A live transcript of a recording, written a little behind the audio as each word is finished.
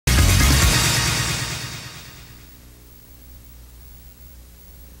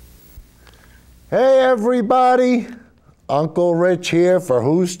Hey everybody, Uncle Rich here for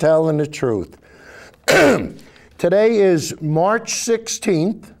Who's Telling the Truth. Today is March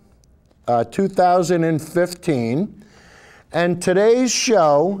 16th, 2015, and today's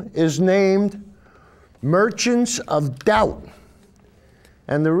show is named Merchants of Doubt.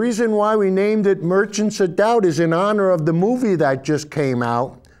 And the reason why we named it Merchants of Doubt is in honor of the movie that just came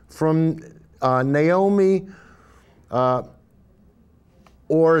out from Naomi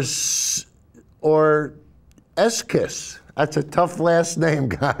or Eskis. That's a tough last name,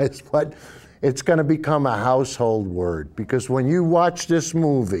 guys, but it's going to become a household word because when you watch this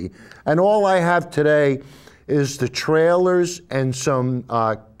movie, and all I have today is the trailers and some,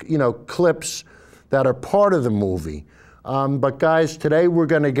 clips that are part of the movie. But guys, today we're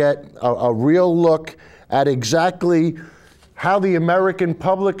going to get a real look at exactly how the American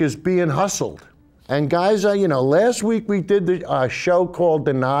public is being hustled. And guys, last week we did the show called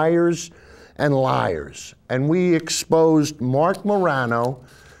Deniers and Liars, and we exposed Mark Morano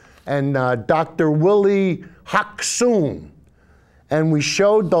and Dr. Willie Hoxsoon, and we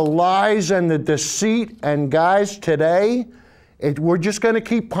showed the lies and the deceit. And guys, today we're just going to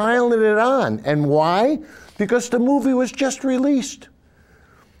keep piling it on. And why? Because the movie was just released.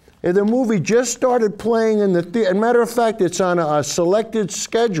 The movie just started playing in the theater. As a matter of fact, it's on a selected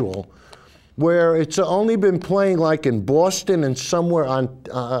schedule where it's only been playing like in Boston and somewhere on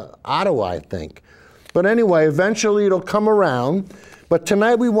Ottawa, I think. But anyway, eventually it'll come around. But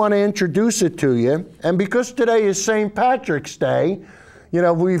tonight we want to introduce it to you. And because today is St. Patrick's Day,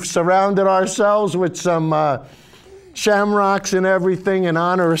 we've surrounded ourselves with some shamrocks and everything in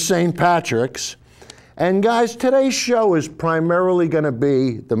honor of St. Patrick's. And guys, today's show is primarily going to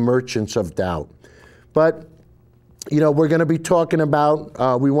be the Merchants of Doubt. But we're going to be talking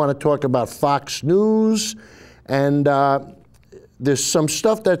about, we want to talk about Fox News, and there's some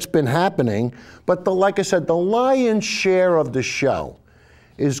stuff that's been happening. But like I said, the lion's share of the show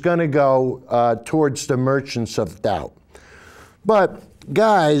is going to go towards the Merchants of Doubt. But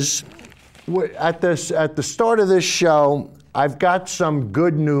guys, at the start of this show, I've got some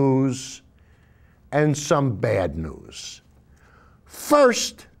good news and some bad news.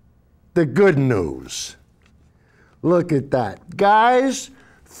 First, the good news. Look at that. Guys,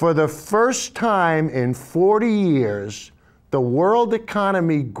 for the first time in 40 years, the world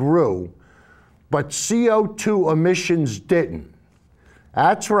economy grew, but CO2 emissions didn't.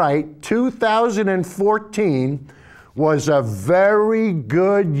 That's right, 2014 was a very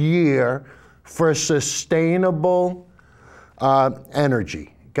good year for sustainable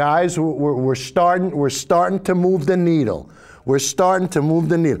energy. Guys, we're starting to move the needle. We're starting to move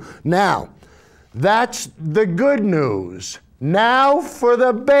the needle. Now, that's the good news. Now for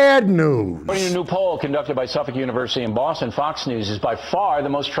the bad news. According to a new poll conducted by Suffolk University in Boston, Fox News is by far the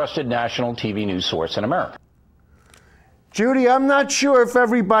most trusted national TV news source in America. Judy, I'm not sure if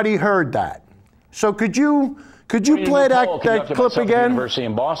everybody heard that. So could you play that clip again? University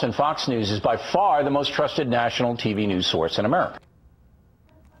in Boston, Fox News is by far the most trusted national TV news source in America.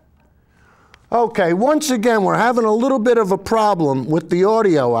 Okay, once again, we're having a little bit of a problem with the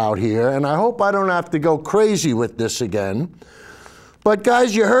audio out here, and I hope I don't have to go crazy with this again. But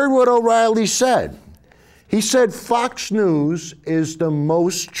guys, you heard what O'Reilly said. He said Fox News is the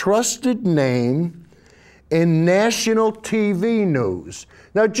most trusted name in national TV news.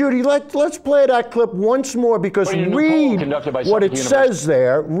 Now, Judy, let's play that clip once more, because read what it says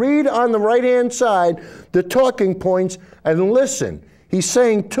there. Read on the right-hand side the talking points and listen. He's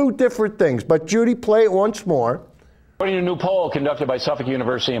saying two different things, but Judy, play it once more. According to a new poll conducted by Suffolk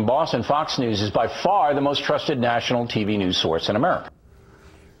University in Boston, Fox News is by far the most trusted national TV news source in America.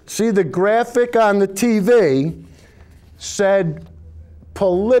 See, the graphic on the TV said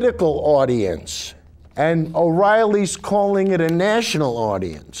political audience, and O'Reilly's calling it a national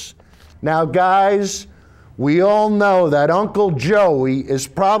audience. Now, guys, we all know that Uncle Joey is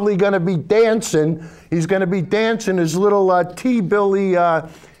probably going to be dancing. He's going to be dancing his little T-Billy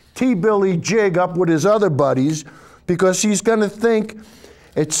jig up with his other buddies, because he's going to think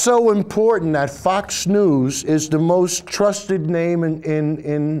it's so important that Fox News is the most trusted name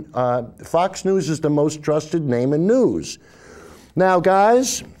Fox News is the most trusted name in news. Now,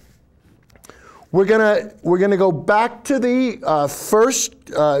 guys, we're gonna go back to the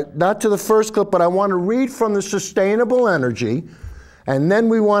not to the first clip, but I want to read from the sustainable energy, and then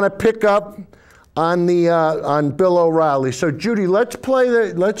we want to pick up on the on Bill O'Reilly. So Judy, let's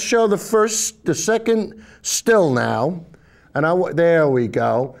show the second still now, and there we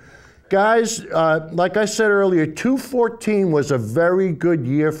go. Guys, like I said earlier, 2014 was a very good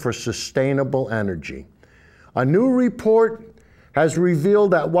year for sustainable energy. A new report has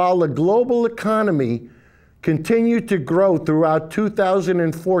revealed that while the global economy continued to grow throughout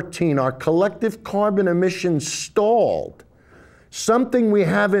 2014, our collective carbon emissions stalled, something we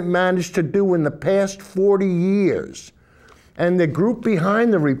haven't managed to do in the past 40 years. And the group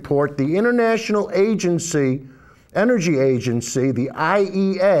behind the report, the International Energy Agency, the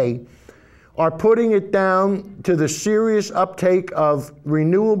IEA, are putting it down to the serious uptake of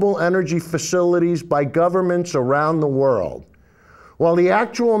renewable energy facilities by governments around the world. While the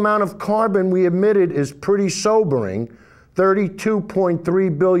actual amount of carbon we emitted is pretty sobering,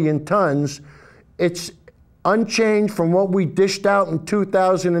 32.3 billion tons, it's unchanged from what we dished out in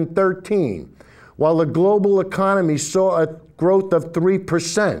 2013, while the global economy saw a growth of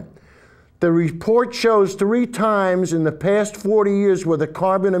 3%. The report shows 3 times in the past 40 years where the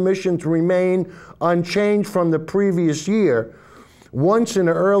carbon emissions remain unchanged from the previous year, once in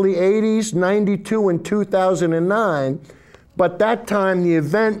the early 80s, 92 and 2009, but that time the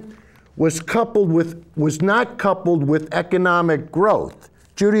event was not coupled with economic growth.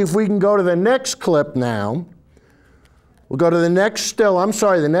 Judy, if we can go to the next clip now. We'll go to the next still. I'm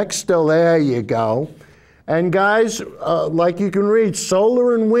sorry, the next still. There you go. And guys, like you can read,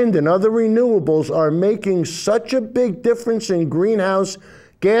 solar and wind and other renewables are making such a big difference in greenhouse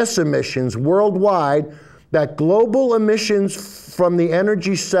gas emissions worldwide that global emissions from the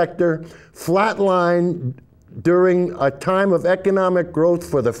energy sector flatlined during a time of economic growth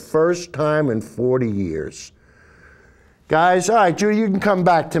for the first time in 40 years. Guys, all right, Judy, you can come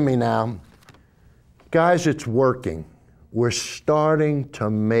back to me now. Guys, it's working. We're starting to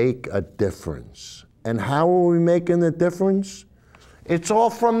make a difference. And how are we making the difference? It's all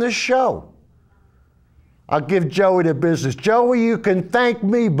from this show. I'll give Joey the business. Joey, you can thank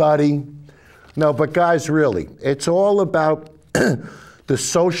me, buddy. No, but guys, really, it's all about the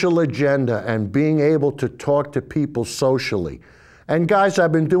social agenda and being able to talk to people socially. And guys,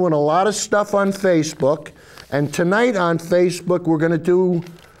 I've been doing a lot of stuff on Facebook, and tonight on Facebook, we're gonna do,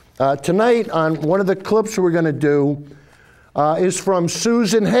 tonight on one of the clips we're gonna do is from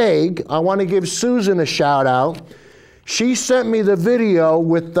Susan Haig. I wanna give Susan a shout out. She sent me the video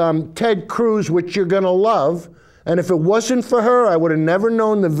with Ted Cruz, which you're gonna love. And if it wasn't for her, I would have never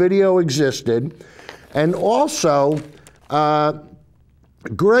known the video existed. And also,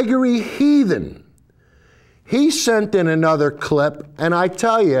 Gregory Heathen, he sent in another clip, and I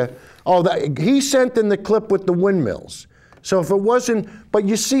tell you, he sent in the clip with the windmills. So if it wasn't, but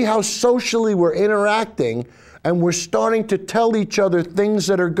you see how socially we're interacting, and we're starting to tell each other things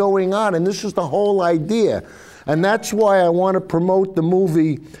that are going on, and this is the whole idea. And that's why I want to promote the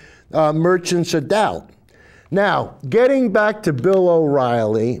movie Merchants of Doubt. Now, getting back to Bill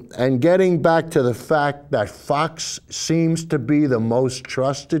O'Reilly and getting back to the fact that Fox seems to be the most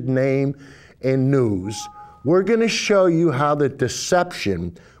trusted name in news, we're going to show you how the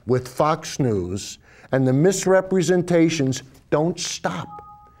deception with Fox News and the misrepresentations don't stop.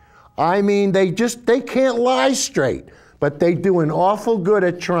 I mean, they can't lie straight, but they do an awful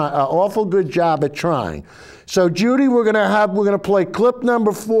good job at trying. So Judy, we're gonna play clip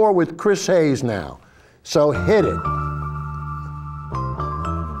number 4 with Chris Hayes now. So hit it.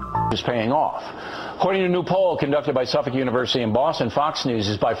 Is paying off. According to a new poll conducted by Suffolk University in Boston, Fox News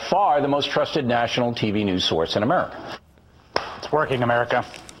is by far the most trusted national TV news source in America. It's working, America.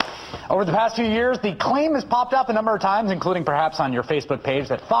 Over the past few years, the claim has popped up a number of times, including perhaps on your Facebook page,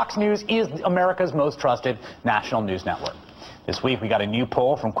 that Fox News is America's most trusted national news network. This week, we got a new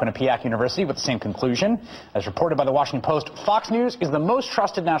poll from Quinnipiac University with the same conclusion. As reported by the Washington Post, Fox News is the most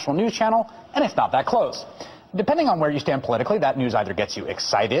trusted national news channel, and it's not that close. Depending on where you stand politically, that news either gets you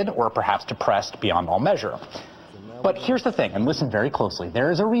excited or perhaps depressed beyond all measure. But here's the thing, and listen very closely.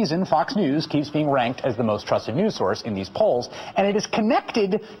 There is a reason Fox News keeps being ranked as the most trusted news source in these polls, and it is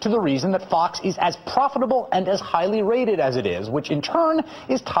connected to the reason that Fox is as profitable and as highly rated as it is, which in turn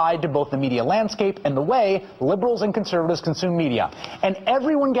is tied to both the media landscape and the way liberals and conservatives consume media. And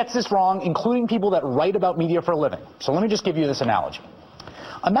everyone gets this wrong, including people that write about media for a living. So let me just give you this analogy.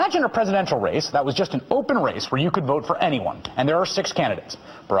 Imagine a presidential race that was just an open race where you could vote for anyone, and there are 6 candidates: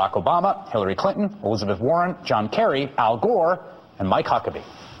 Barack Obama, Hillary Clinton, Elizabeth Warren, John Kerry, Al Gore, and Mike Huckabee.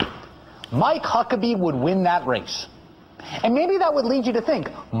 Mike Huckabee would win that race. And maybe that would lead you to think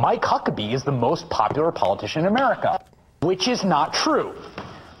Mike Huckabee is the most popular politician in America, which is not true.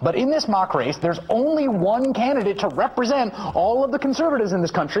 But in this mock race, there's only one candidate to represent all of the conservatives in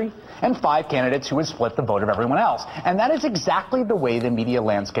this country, and 5 candidates who would split the vote of everyone else. And that is exactly the way the media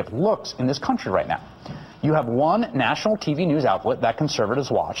landscape looks in this country right now. You have one national TV news outlet that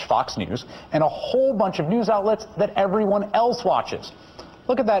conservatives watch, Fox News, and a whole bunch of news outlets that everyone else watches.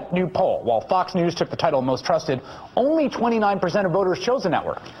 Look at that new poll. While Fox News took the title of most trusted, only 29% of voters chose the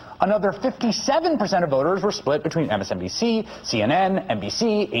network. Another 57% of voters were split between MSNBC, CNN,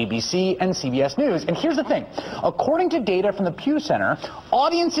 NBC, ABC, and CBS News. And here's the thing. According to data from the Pew Center,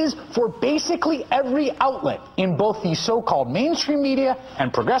 audiences for basically every outlet in both the so-called mainstream media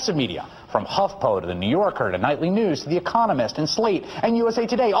and progressive media, from HuffPo to The New Yorker to Nightly News to The Economist and Slate and USA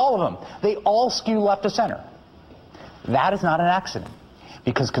Today, all of them, they all skew left to center. That is not an accident,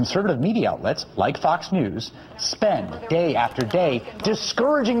 because conservative media outlets like Fox News spend day after day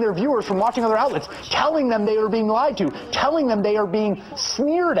discouraging their viewers from watching other outlets, telling them they are being lied to, telling them they are being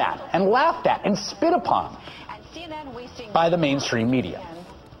sneered at and laughed at and spit upon by the mainstream media.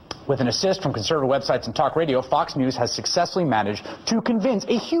 With an assist from conservative websites and talk radio, Fox News has successfully managed to convince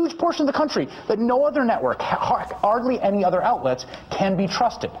a huge portion of the country that no other network, hardly any other outlets, can be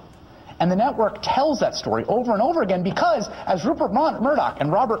trusted. And the network tells that story over and over again because, as Rupert Murdoch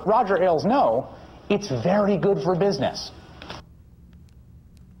and Roger Ailes know, it's very good for business.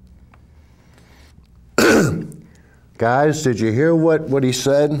 Guys, did you hear what he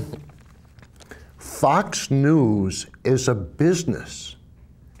said? Fox News is a business.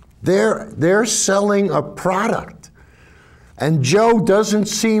 They're selling a product. And Joe doesn't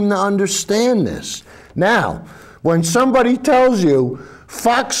seem to understand this. Now, when somebody tells you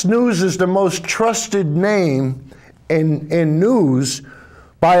Fox News is the most trusted name in news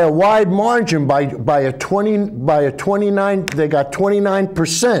by a wide margin, by a 29, they got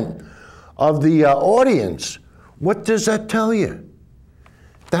 29% of the audience. What does that tell you?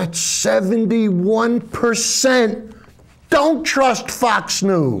 That's 71% don't trust Fox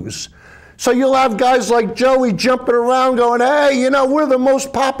News. So you'll have guys like Joey jumping around going, hey, you know, we're the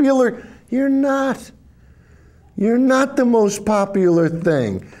most popular. You're not. You're not the most popular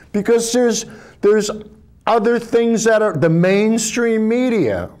thing, because there's other things that are the mainstream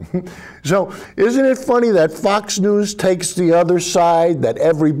media. So isn't it funny that Fox News takes the other side that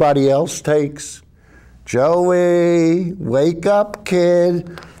everybody else takes? Joey, wake up,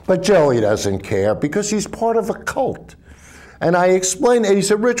 kid. But Joey doesn't care because he's part of a cult. And I explained it. He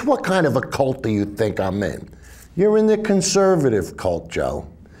said, Rich, what kind of a cult do you think I'm in? You're in the conservative cult, Joe.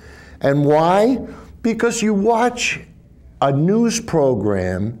 And why? Because you watch a news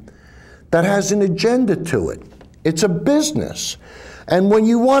program that has an agenda to it. It's a business. And when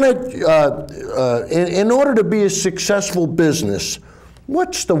you want to, in order to be a successful business,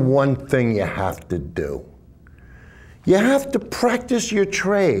 what's the one thing you have to do? You have to practice your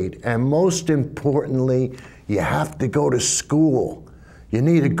trade, and most importantly, you have to go to school. You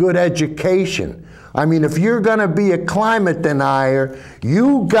need a good education. I mean, if you're going to be a climate denier,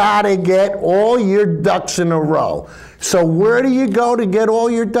 you got to get all your ducks in a row. So where do you go to get all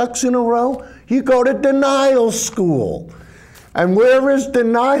your ducks in a row? You go to denial school. And where is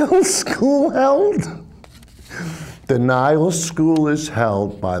denial school held? Denial school is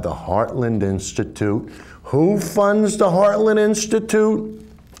held by the Heartland Institute. Who funds the Heartland Institute?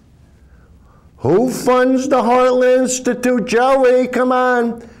 Who funds the Heartland Institute? Joey, come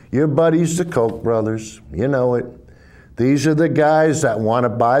on. Your buddies, the Koch brothers. You know it. These are the guys that want to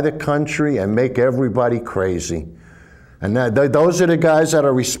buy the country and make everybody crazy. And those are the guys that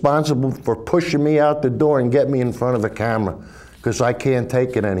are responsible for pushing me out the door and get me in front of the camera, because I can't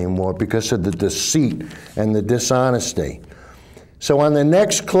take it anymore because of the deceit and the dishonesty. So on the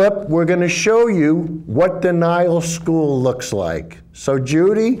next clip, we're going to show you what denial school looks like. So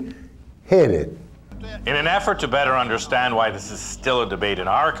Judy, hit it. In an effort to better understand why this is still a debate in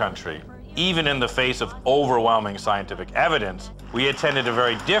our country, even in the face of overwhelming scientific evidence, we attended a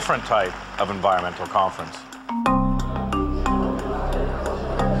very different type of environmental conference.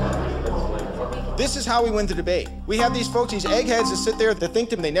 This is how we win the debate. We have these folks, these eggheads that sit there that think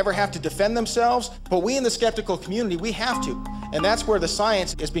they never have to defend themselves, but we in the skeptical community, we have to. And that's where the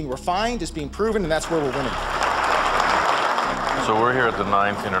science is being refined, is being proven, and that's where we're winning. So we're here at the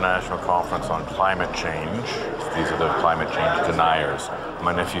 9th International Conference on Climate Change. These are the climate change deniers.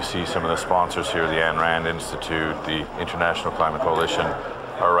 And if you see some of the sponsors here, the Ayn Rand Institute, the International Climate Coalition,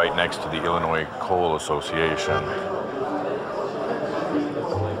 are right next to the Illinois Coal Association.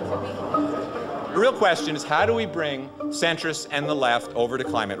 The real question is, how do we bring centrists and the left over to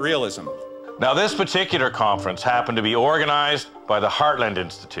climate realism? Now, this particular conference happened to be organized by the Heartland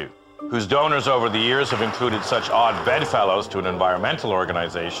Institute, whose donors over the years have included such odd bedfellows to an environmental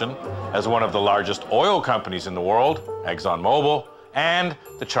organization as one of the largest oil companies in the world, ExxonMobil, and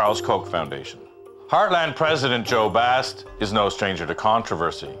the Charles Koch Foundation. Heartland President Joe Bast is no stranger to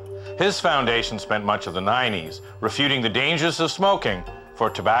controversy. His foundation spent much of the 90s refuting the dangers of smoking for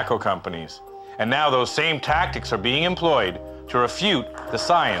tobacco companies. And now those same tactics are being employed to refute the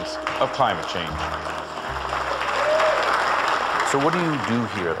science of climate change. So what do you do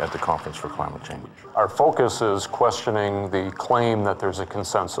here at the Conference for Climate Change? Our focus is questioning the claim that there's a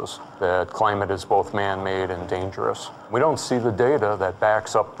consensus that climate is both man-made and dangerous. We don't see the data that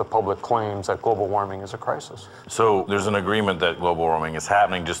backs up the public claims that global warming is a crisis. So there's an agreement that global warming is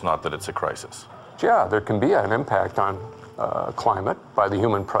happening, just not that it's a crisis. Yeah, there can be an impact on climate by the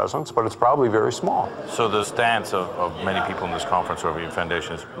human presence, but it's probably very small. So the stance of many people in this conference over the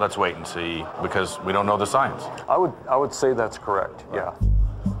foundation is, let's wait and see, because we don't know the science. I would say that's correct, yeah.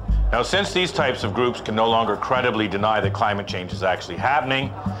 Now, since these types of groups can no longer credibly deny that climate change is actually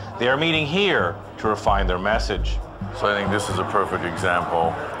happening, they are meeting here to refine their message. So I think this is a perfect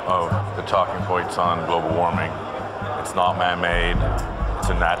example of the talking points on global warming. It's not man-made, it's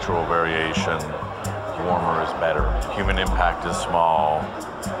a natural variation. Warmer is better. Human impact is small,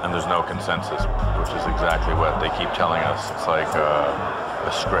 and there's no consensus, which is exactly what they keep telling us. It's like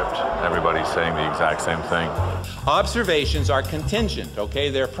a script. Everybody's saying the exact same thing. Observations are contingent, okay?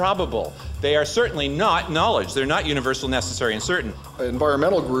 They're probable. They are certainly not knowledge. They're not universal, necessary, and certain.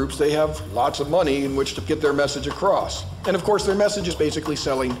 Environmental groups, they have lots of money in which to get their message across. And of course, their message is basically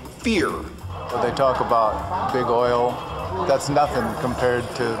selling fear. When they talk about big oil, that's nothing compared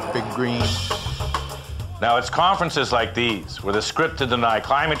to big green. Now, it's conferences like these where the script to deny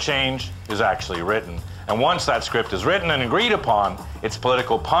climate change is actually written. And once that script is written and agreed upon, it's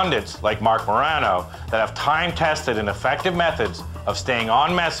political pundits like Mark Morano that have time-tested and effective methods of staying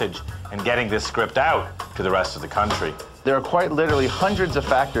on message and getting this script out to the rest of the country. There are quite literally hundreds of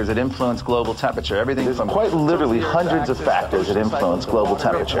factors that influence global temperature. Everything from quite literally hundreds of factors that influence global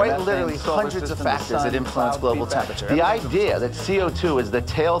temperature. Quite literally hundreds of factors that influence global temperature. The idea that CO2 is the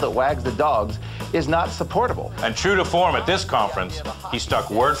tail that wags the dogs is not supportable. And true to form at this conference, he stuck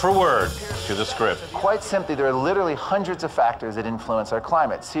word for word to the script. Quite simply, there are literally hundreds of factors that influence our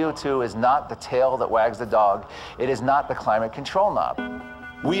climate. CO2 is not the tail that wags the dog. It is not the climate control knob.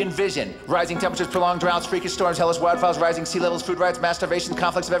 We envision rising temperatures, prolonged droughts, freakish storms, hellish wildfires, rising sea levels, food riots, mass starvation,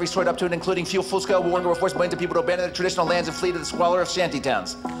 conflicts of every sort up to and including full-scale war will force millions of people to abandon their traditional lands and flee to the squalor of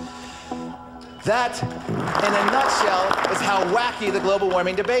shantytowns. That, in a nutshell, is how wacky the global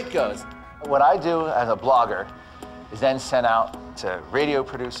warming debate goes. What I do as a blogger is then sent out to radio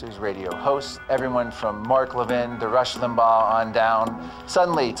producers, radio hosts, everyone from Mark Levin to Rush Limbaugh on down.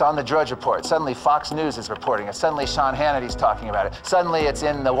 Suddenly, it's on the Drudge Report. Suddenly, Fox News is reporting it. Suddenly, Sean Hannity's talking about it. Suddenly, it's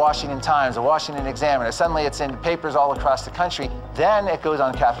in the Washington Times, the Washington Examiner. Suddenly, it's in papers all across the country. Then it goes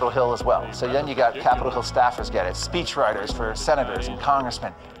on Capitol Hill as well. So then you got Capitol Hill staffers get it, speechwriters for senators and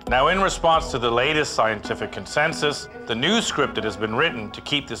congressmen. Now, in response to the latest scientific consensus, the new script that has been written to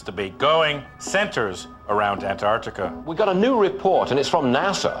keep this debate going centers around Antarctica. We got a new report, and it's from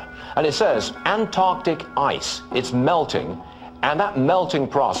NASA, and it says Antarctic ice, it's melting, and that melting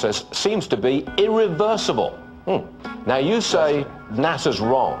process seems to be irreversible. Now, you say NASA's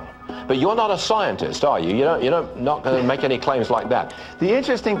wrong, but you're not a scientist, are you? You're not going to make any claims like that. The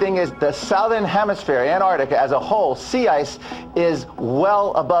interesting thing is the southern hemisphere, Antarctica as a whole, sea ice is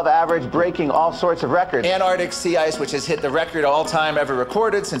well above average, breaking all sorts of records. Antarctic sea ice, which has hit the record all time ever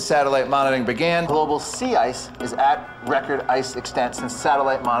recorded since satellite monitoring began. Global sea ice is at record ice extent since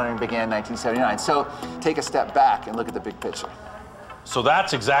satellite monitoring began in 1979. So take a step back and look at the big picture. So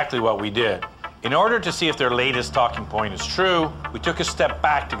that's exactly what we did. In order to see if their latest talking point is true, we took a step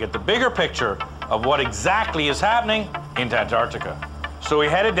back to get the bigger picture of what exactly is happening in Antarctica. So we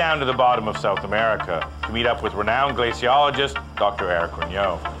headed down to the bottom of South America to meet up with renowned glaciologist Dr. Eric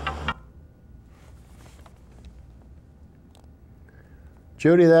Grignot.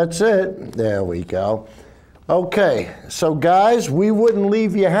 Judy, that's it. There we go. Okay, so guys, we wouldn't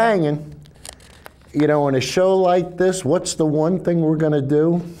leave you hanging. You know, in a show like this, what's the one thing we're going to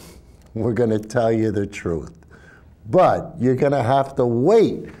do? We're going to tell you the truth. But you're going to have to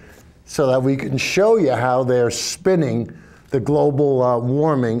wait so that we can show you how they're spinning the global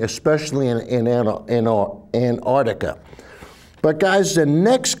warming, especially in Antarctica. But guys, the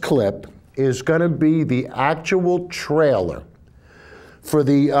next clip is going to be the actual trailer for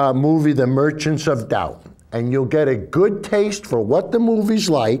the movie The Merchants of Doubt. And you'll get a good taste for what the movie's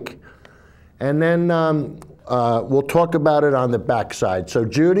like. And then we'll talk about it on the backside. So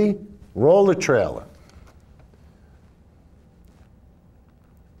Judy, roll the trailer.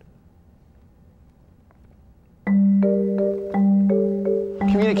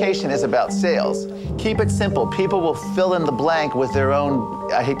 Communication is about sales. Keep it simple. People will fill in the blank with their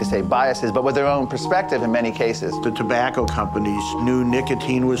own, I hate to say biases, but with their own perspective in many cases. The tobacco companies knew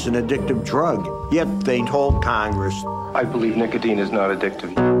nicotine was an addictive drug, yet they told Congress. I believe nicotine is not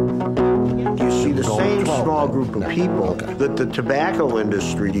addictive. You see the same small group of people that the tobacco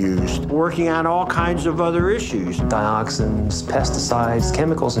industry used, working on all kinds of other issues. Dioxins, pesticides,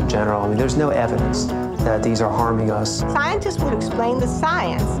 chemicals in general. I mean, there's no evidence that these are harming us. Scientists will explain the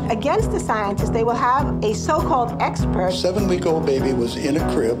science. Against the scientists, they will have a so-called expert. 7-week-old baby was in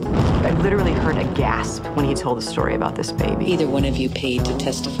a crib. I literally heard a gasp when he told the story about this baby. Either one of you paid to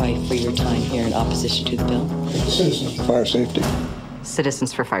testify for your time here in opposition to the bill? Citizens for Fire Safety.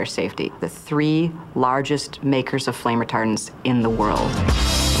 Citizens for Fire Safety, the 3 largest makers of flame retardants in the world.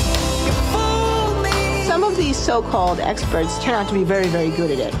 Some of these so-called experts turn out to be very, very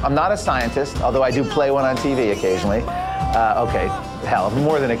good at it. I'm not a scientist, although I do play one on TV occasionally. Okay, hell,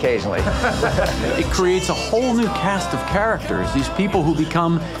 more than occasionally. It creates a whole new cast of characters, these people who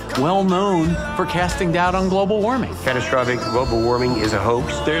become well known for casting doubt on global warming. Catastrophic global warming is a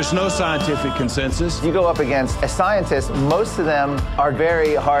hoax. There's no scientific consensus. You go up against a scientist, most of them are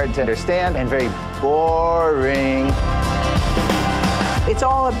very hard to understand and very boring. It's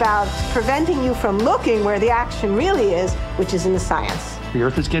all about preventing you from looking where the action really is, which is in the science. The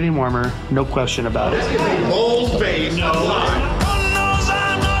Earth is getting warmer, no question about it. Bold-faced,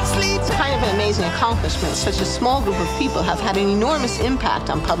 It's kind of an amazing accomplishment. Such a small group of people have had an enormous impact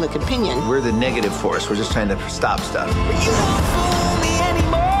on public opinion. We're the negative force. We're just trying to stop stuff. You won't fool me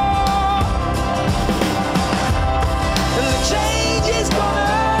anymore. And the change is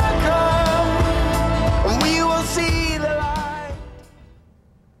gonna come. And we will see the light.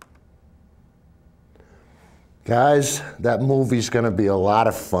 Guys, that movie's going to be a lot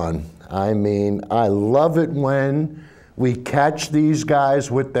of fun. I mean, I love it when we catch these guys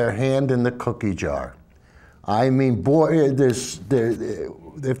with their hand in the cookie jar. I mean, boy,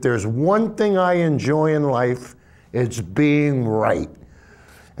 if there's one thing I enjoy in life, it's being right.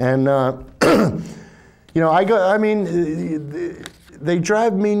 And, you know, they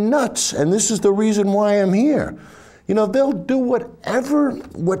drive me nuts, and this is the reason why I'm here. You know, they'll do whatever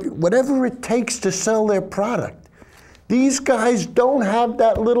it takes to sell their product. These guys don't have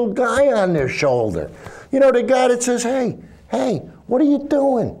that little guy on their shoulder. You know, the guy that says, hey, what are you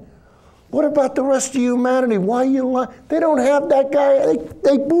doing? What about the rest of humanity? Why are you lying? They don't have that guy.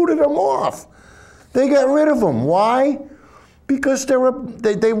 They booted him off. They got rid of him. Why? Because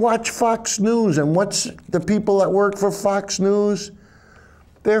they watch Fox News, and what's the people that work for Fox News?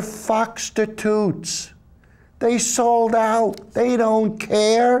 They're FOXTITUTES. They sold out. They don't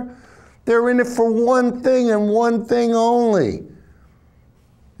care. They're in it for one thing and one thing only.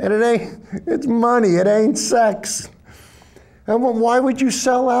 And it's money, it ain't sex. And why would you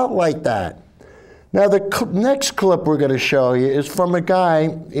sell out like that? Now the next clip we're gonna show you is from a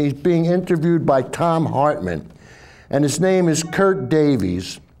guy, he's being interviewed by Tom Hartman, and his name is Kurt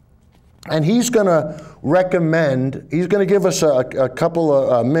Davies. And he's gonna give us a couple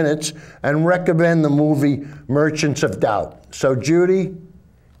of minutes and recommend the movie Merchants of Doubt. So Judy,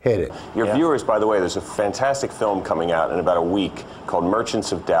 hit it. Your viewers, by the way, there's a fantastic film coming out in about a week called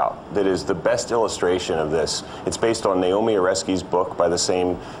Merchants of Doubt that is the best illustration of this. It's based on Naomi Oreskes' book by the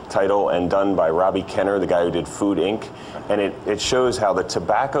same title and done by Robbie Kenner, the guy who did Food, Inc. And it shows how the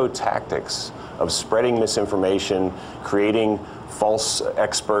tobacco tactics of spreading misinformation, creating false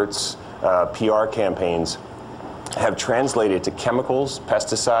experts, PR campaigns, have translated to chemicals,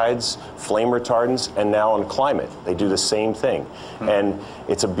 pesticides, flame retardants, and now on climate. They do the same thing. And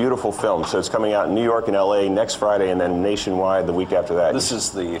it's a beautiful film. So it's coming out in New York and LA next Friday, and then nationwide the week after that. This is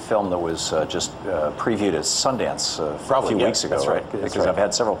the film that was just previewed at Sundance a few weeks ago, that's right? Because That's right. I've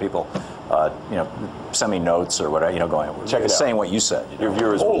had several people, send me notes or whatever, going, Check it out. saying what you said. Your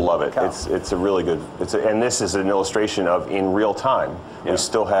viewers will love it. It's a really good, and this is an illustration of in real time, we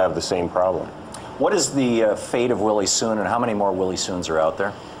still have the same problem. What is the fate of Willie Soon, and how many more Willie Soons are out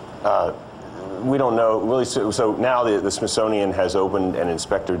there? We don't know. So now the Smithsonian has opened an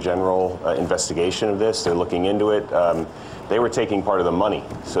Inspector General investigation of this. They're looking into it. They were taking part of the money,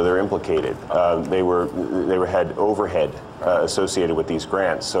 so they're implicated. They had overhead associated with these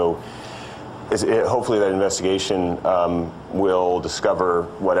grants. So hopefully that investigation will discover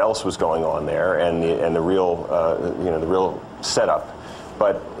what else was going on there and the real setup.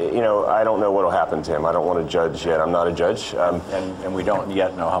 But, I don't know what will happen to him. I don't want to judge yet. I'm not a judge. And we don't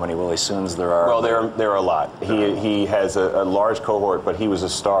yet know how many Willie Soons there are. Well, there are a lot. He has a large cohort, but he was a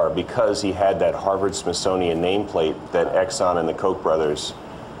star because he had that Harvard-Smithsonian nameplate that Exxon and the Koch brothers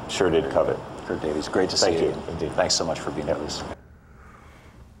sure did covet. Kurt Davies, great to see you. Indeed. Thanks so much for being with us.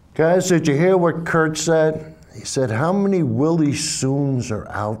 Guys, did you hear what Kurt said? He said, how many Willie Soons are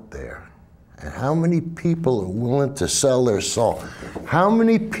out there? And how many people are willing to sell their soul? How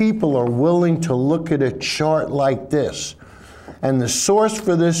many people are willing to look at a chart like this And the source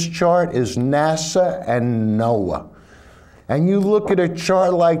for this chart is NASA and NOAA. And you look at a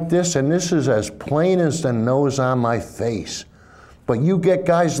chart like this, and this is as plain as the nose on my face. But you get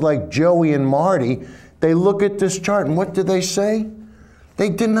guys like Joey and Marty, they look at this chart, and what do they say? They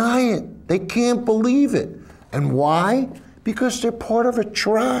deny it. They can't believe it. And why? Because they're part of a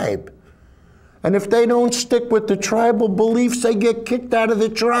tribe. And if they don't stick with the tribal beliefs, they get kicked out of the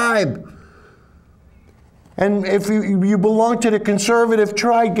tribe. And if you belong to the conservative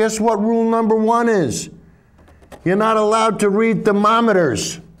tribe, guess what rule number 1 is? You're not allowed to read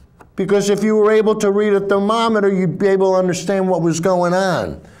thermometers. Because if you were able to read a thermometer, you'd be able to understand what was going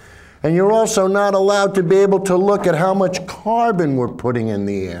on. And you're also not allowed to be able to look at how much carbon we're putting in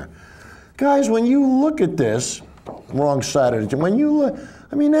the air. Guys, when you look at this, wrong side of it, when you look,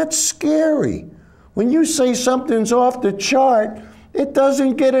 I mean, that's scary. When you say something's off the chart, it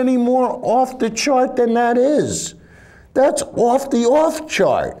doesn't get any more off the chart than that is. That's off the off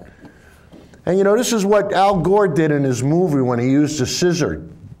chart. And you know, this is what Al Gore did in his movie when he used a scissor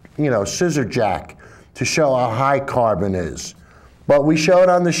jack to show how high carbon is. But we showed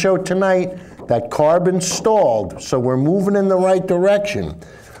on the show tonight that carbon stalled, so we're moving in the right direction.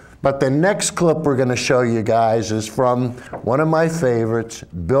 But the next clip we're going to show you guys is from one of my favorites,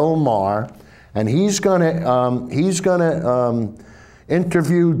 Bill Maher, and he's going to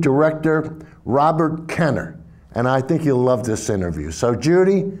interview director Robert Kenner, and I think you'll love this interview. So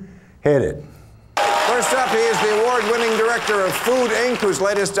Judy, hit it. First up, he is the award-winning director of Food, Inc., whose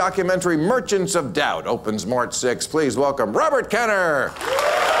latest documentary, Merchants of Doubt, opens March 6th. Please welcome Robert Kenner.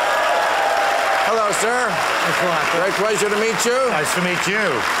 Hello, sir. Thanks a lot. Great pleasure to meet you. Nice to meet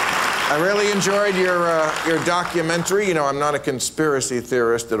you. I really enjoyed your documentary. You know, I'm not a conspiracy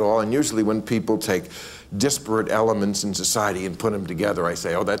theorist at all, and usually when people take disparate elements in society and put them together, I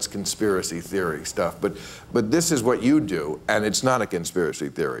say, oh, that's conspiracy theory stuff. But this is what you do, and it's not a conspiracy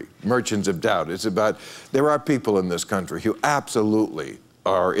theory. Merchants of Doubt. It's about, there are people in this country who absolutely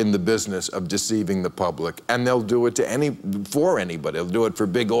are in the business of deceiving the public, and they'll do it to for anybody. They'll do it for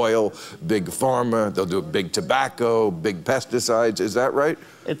big oil, big pharma, they'll do it big tobacco, big pesticides. Is that right?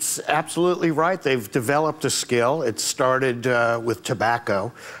 It's absolutely right. They've developed a skill. It started with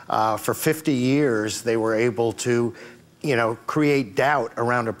tobacco. For 50 years, they were able to, create doubt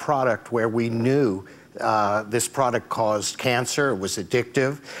around a product where we knew this product caused cancer, it was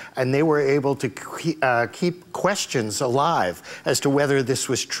addictive, and they were able to keep questions alive as to whether this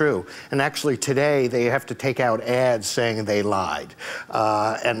was true. And actually today, they have to take out ads saying they lied.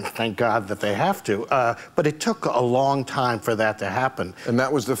 And thank God that they have to. But it took a long time for that to happen. And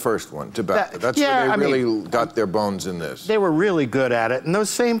that was the first one, tobacco. That's where they really got their bones in this. They were really good at it. And those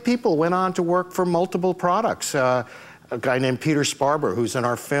same people went on to work for multiple products. A guy named Peter Sparber, who's in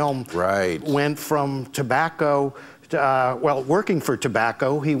our film, went from tobacco, working for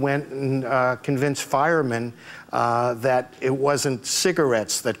tobacco, he went and convinced firemen that it wasn't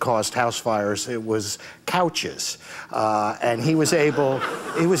cigarettes that caused house fires, it was couches. And he was able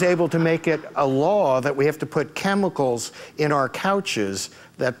to make it a law that we have to put chemicals in our couches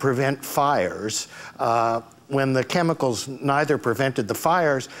that prevent fires. When the chemicals neither prevented the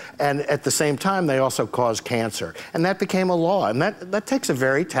fires, and at the same time, they also caused cancer. And that became a law, and that takes a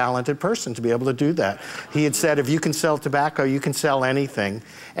very talented person to be able to do that. He had said, if you can sell tobacco, you can sell anything,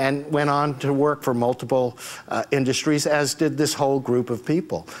 and went on to work for multiple industries, as did this whole group of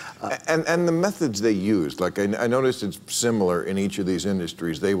people. And the methods they used, like I noticed it's similar in each of these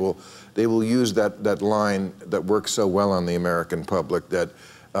industries. They will use that line that works so well on the American public that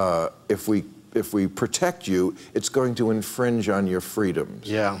if we protect you, it's going to infringe on your freedoms.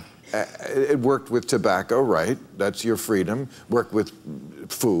 Yeah. It worked with tobacco, right? That's your freedom. Worked with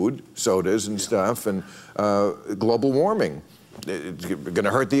food, sodas and stuff, and global warming. It's going to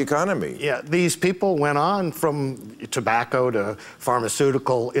hurt the economy. Yeah, these people went on from tobacco to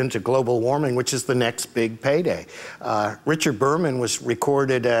pharmaceutical into global warming, which is the next big payday. Richard Berman was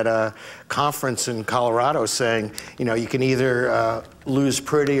recorded at a conference in Colorado saying, you can either lose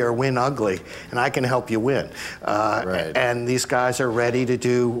pretty or win ugly, and I can help you win. And these guys are ready to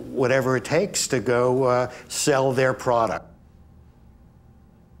do whatever it takes to go sell their product.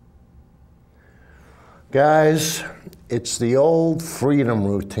 Guys, it's the old freedom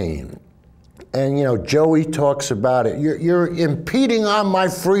routine. And Joey talks about it. You're impeding on my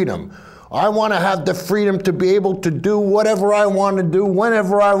freedom. I want to have the freedom to be able to do whatever I want to do,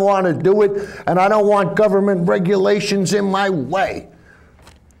 whenever I want to do it, and I don't want government regulations in my way.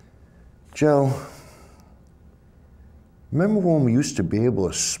 Joe, remember when we used to be able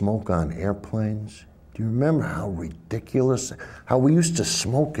to smoke on airplanes? Do you remember how ridiculous, how we used to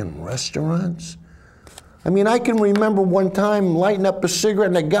smoke in restaurants? I mean, I can remember one time lighting up a cigarette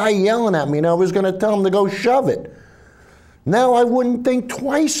and a guy yelling at me and I was going to tell him to go shove it. Now I wouldn't think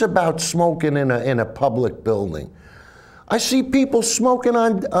twice about smoking in a public building. I see people smoking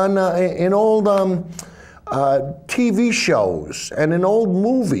in old TV shows and in old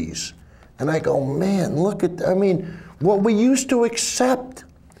movies. And I go, man, look at, I mean, what we used to accept.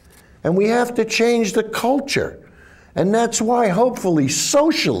 And we have to change the culture. And that's why, hopefully,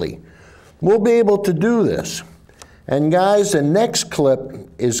 socially, we'll be able to do this. And guys, the next clip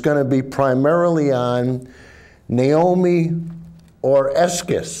is going to be primarily on Naomi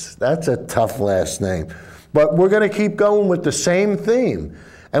Oreskes. That's a tough last name. But we're going to keep going with the same theme.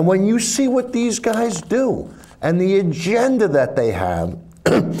 And when you see what these guys do and the agenda that they have,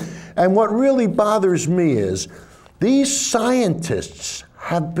 and what really bothers me is these scientists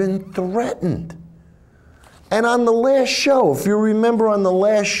have been threatened. And on the last show, if you remember on the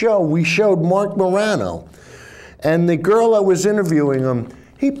last show, we showed Mark Morano, and the girl that was interviewing him,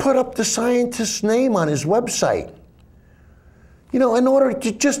 he put up the scientist's name on his website. You know, in order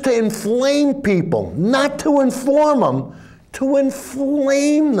to just to inflame people, not to inform them, to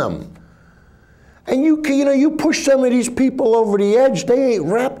inflame them. And you know, you push some of these people over the edge, they ain't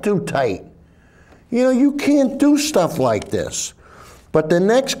wrapped too tight. You know, you can't do stuff like this. But the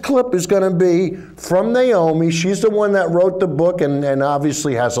next clip is going to be from Naomi. She's the one that wrote the book and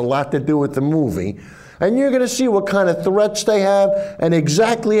obviously has a lot to do with the movie. And you're going to see what kind of threats they have and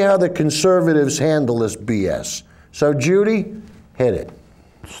exactly how the conservatives handle this BS. So Judy, hit it.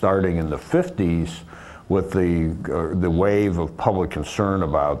 Starting in the 50s with the wave of public concern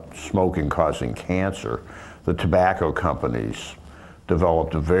about smoking causing cancer, the tobacco companies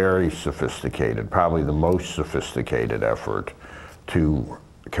developed a very sophisticated, probably the most sophisticated effort to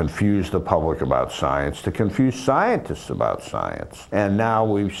confuse the public about science, to confuse scientists about science. And now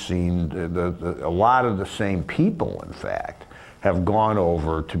we've seen a lot of the same people, in fact, have gone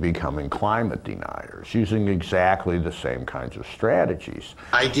over to becoming climate deniers, using exactly the same kinds of strategies.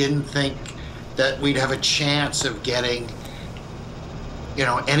 I didn't think that we'd have a chance of getting, you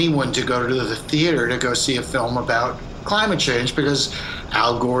know, anyone to go to the theater to go see a film about climate change, because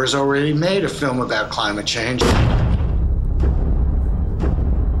Al Gore's already made a film about climate change.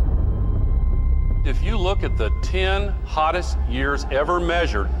 If you look at the 10 hottest years ever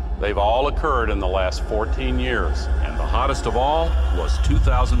measured, they've all occurred in the last 14 years. And the hottest of all was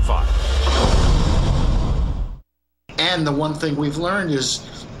 2005. And the one thing we've learned is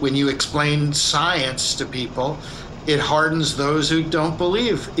when you explain science to people, it hardens those who don't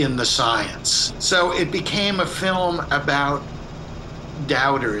believe in the science. So it became a film about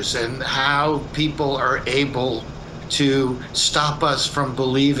doubters and how people are able to stop us from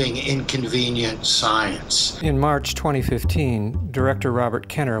believing inconvenient science. In March 2015, director Robert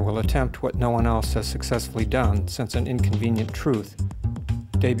Kenner will attempt what no one else has successfully done since An Inconvenient Truth: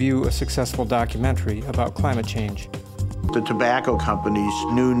 debut a successful documentary about climate change. The tobacco companies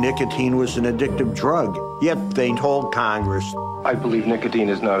knew nicotine was an addictive drug, yet they told Congress, I believe nicotine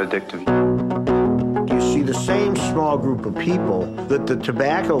is not addictive. You see the same small group of people that the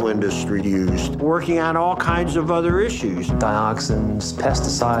tobacco industry used working on all kinds of other issues. Dioxins,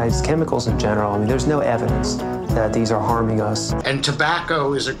 pesticides, chemicals in general. I mean, there's no evidence that these are harming us. And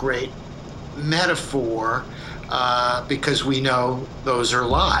tobacco is a great metaphor because we know those are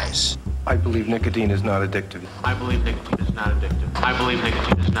lies. I believe nicotine is not addictive. I believe nicotine is not addictive. I believe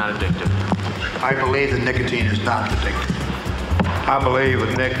nicotine is not addictive. I believe that nicotine is not addictive. I believe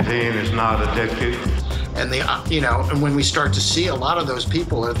that nicotine is not addictive. And and when we start to see a lot of those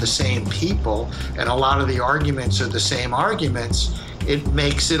people are the same people, and a lot of the arguments are the same arguments, it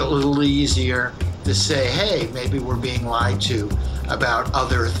makes it a little easier to say, hey, maybe we're being lied to about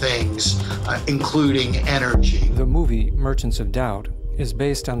other things, including energy. The movie Merchants of Doubt is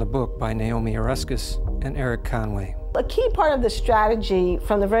based on the book by Naomi Oreskes and Eric Conway. A key part of the strategy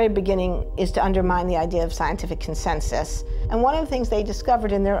from the very beginning is to undermine the idea of scientific consensus. And one of the things they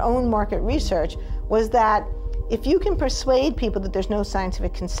discovered in their own market research was that if you can persuade people that there's no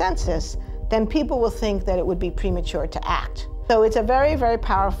scientific consensus, then people will think that it would be premature to act. So it's a very, very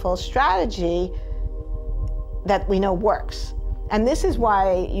powerful strategy that we know works. And this is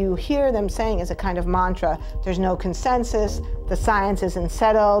why you hear them saying as a kind of mantra, there's no consensus, the science isn't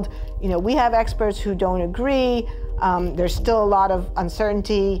settled, we have experts who don't agree, there's still a lot of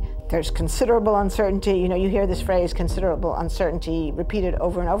uncertainty, there's considerable uncertainty. You hear this phrase, considerable uncertainty, repeated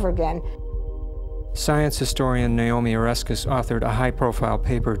over and over again. Science historian Naomi Oreskes authored a high-profile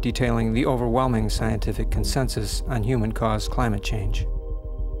paper detailing the overwhelming scientific consensus on human-caused climate change.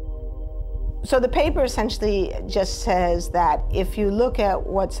 So the paper essentially just says that if you look at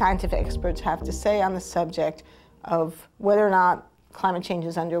what scientific experts have to say on the subject of whether or not climate change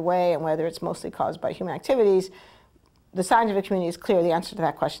is underway and whether it's mostly caused by human activities, the scientific community is clear. The answer to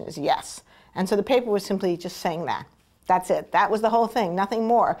that question is yes. And so the paper was simply just saying that. That's it. That was the whole thing, nothing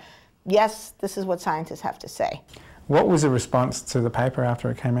more. Yes, this is what scientists have to say. What was the response to the paper after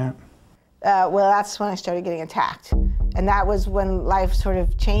it came out? Well, that's when I started getting attacked. And that was when life sort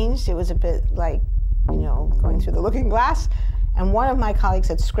of changed. It was a bit like, you know, going through the looking glass. And one of my colleagues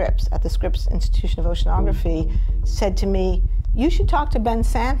at Scripps, at the Scripps Institution of Oceanography, said to me, you should talk to Ben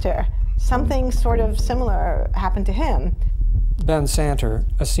Santer. Something sort of similar happened to him. Ben Santer,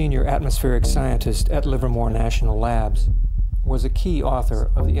 a senior atmospheric scientist at Livermore National Labs, was a key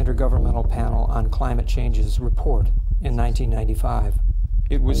author of the Intergovernmental Panel on Climate Change's report in 1995.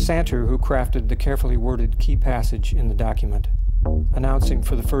 It was Santer who crafted the carefully worded key passage in the document, announcing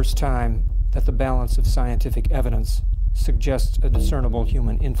for the first time that the balance of scientific evidence suggests a discernible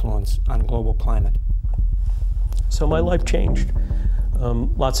human influence on global climate. So my life changed.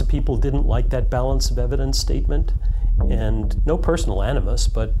 Lots of people didn't like that balance of evidence statement, and no personal animus,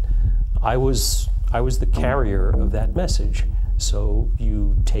 but I was the carrier of that message. So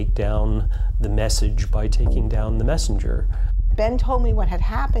you take down the message by taking down the messenger. Ben told me what had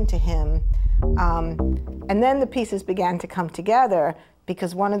happened to him, and then the pieces began to come together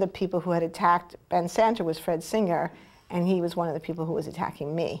because one of the people who had attacked Ben Santer was Fred Singer, and he was one of the people who was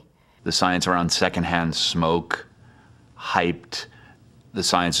attacking me. The science around secondhand smoke, hyped. The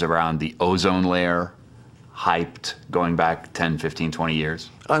science around the ozone layer, hyped, going back 10, 15, 20 years.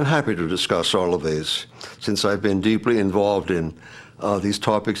 I'm happy to discuss all of these, since I've been deeply involved in these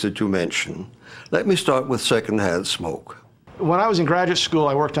topics that you mentioned. Let me start with secondhand smoke. When I was in graduate school,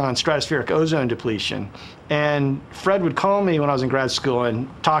 I worked on stratospheric ozone depletion. And Fred would call me when I was in grad school and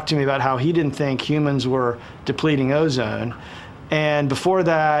talk to me about how he didn't think humans were depleting ozone. And before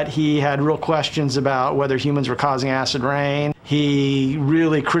that, he had real questions about whether humans were causing acid rain. He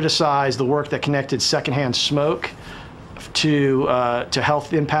really criticized the work that connected secondhand smoke to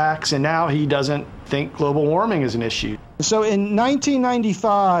health impacts. And now he doesn't think global warming is an issue. So in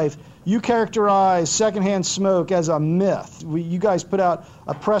 1995, you characterized secondhand smoke as a myth. You guys put out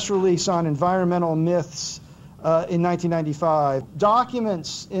a press release on environmental myths in 1995.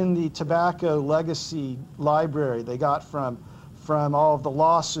 Documents in the Tobacco Legacy Library they got from all of the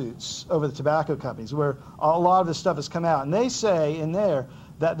lawsuits over the tobacco companies, where a lot of this stuff has come out. And they say in there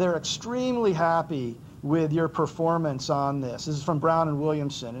that they're extremely happy with your performance on this. This is from Brown and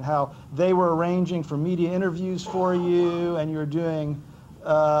Williamson, and how they were arranging for media interviews for you, and you're doing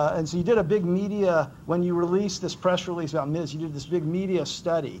and so you did a big media, when you released this press release about myths, you did this big media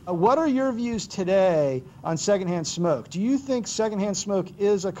study. What are your views today on secondhand smoke? Do you think secondhand smoke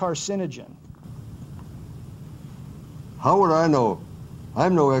is a carcinogen? How would I know?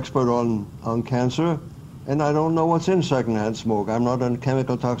 I'm no expert on cancer, and I don't know what's in secondhand smoke. I'm not a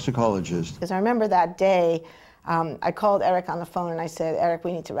chemical toxicologist. Because I remember that day, I called Eric on the phone and I said, Eric,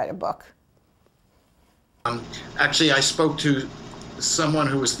 we need to write a book. Actually, I spoke to someone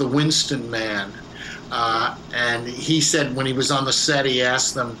who was the Winston man, and he said when he was on the set, he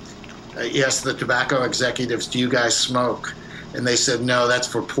asked the tobacco executives, do you guys smoke? And they said, no, that's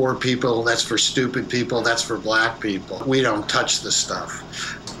for poor people, that's for stupid people, that's for black people. We don't touch the stuff.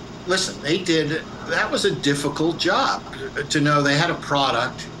 Listen, that was a difficult job to know they had a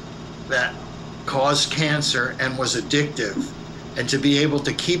product that caused cancer and was addictive, and to be able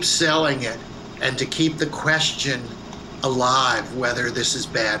to keep selling it and to keep the question alive whether this is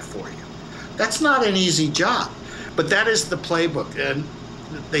bad for you. That's not an easy job, but that is the playbook. And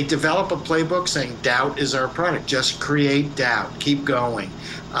they develop a playbook saying doubt is our product. Just create doubt, keep going.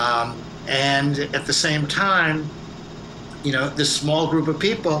 And at the same time, you know, this small group of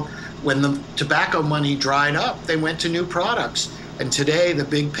people, when the tobacco money dried up, they went to new products. And today the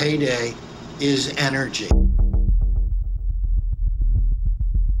big payday is energy.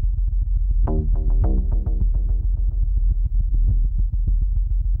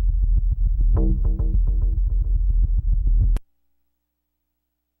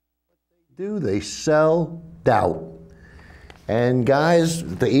 They sell doubt. And guys,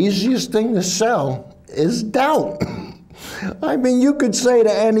 the easiest thing to sell is doubt. I mean, you could say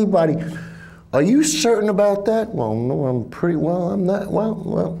to anybody, are you certain about that? Well, no, I'm pretty well, I'm not,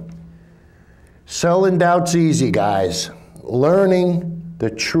 well. Selling doubt's easy, guys. Learning the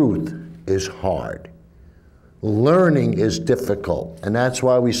truth is hard. Learning is difficult, and that's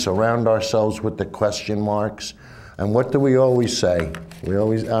why we surround ourselves with the question marks. And what do we always say? We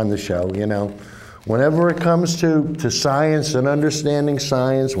always, on the show, you know, Whenever it comes to science and understanding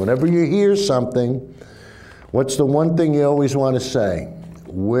science, whenever you hear something, what's the one thing you always want to say?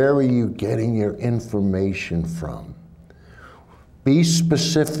 Where are you getting your information from? Be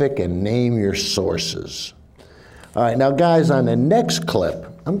specific and name your sources. All right, now guys, on the next clip,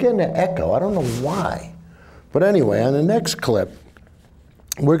 I'm getting an echo, I don't know why. But anyway, on the next clip,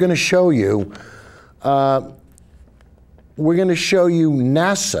 we're going to show you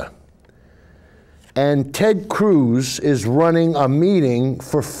NASA. And Ted Cruz is running a meeting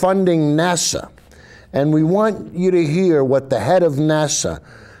for funding NASA. And we want you to hear what the head of NASA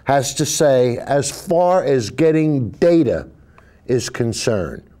has to say as far as getting data is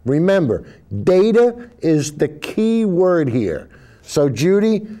concerned. Remember, data is the key word here. So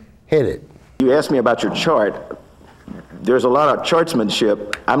Judy, hit it. You asked me about your chart. There's a lot of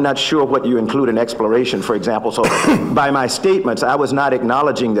chartsmanship. I'm not sure what you include in exploration, for example. So by my statements, I was not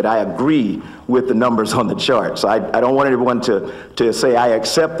acknowledging that I agree with the numbers on the chart. So I don't want everyone to say I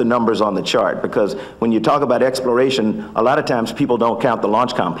accept the numbers on the chart, because when you talk about exploration, a lot of times people don't count the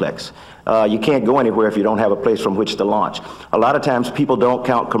launch complex. You can't go anywhere if you don't have a place from which to launch. A lot of times people don't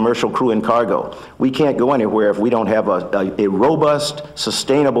count commercial crew and cargo. We can't go anywhere if we don't have a robust,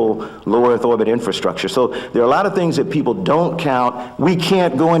 sustainable low Earth orbit infrastructure. So there are a lot of things that people don't count. We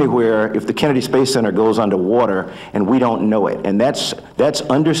can't go anywhere if the Kennedy Space Center goes underwater and we don't know it. And that's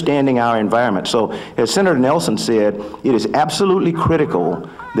understanding our environment. So as Senator Nelson said, it is absolutely critical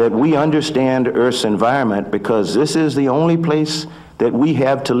that we understand Earth's environment, because this is the only place that we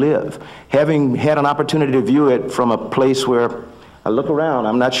have to live. Having had an opportunity to view it from a place where I look around,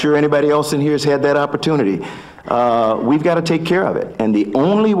 I'm not sure anybody else in here has had that opportunity. We've got to take care of it. And the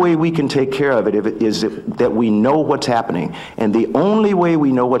only way we can take care of it is that we know what's happening. And the only way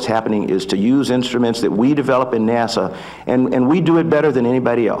we know what's happening is to use instruments that we develop in NASA, and we do it better than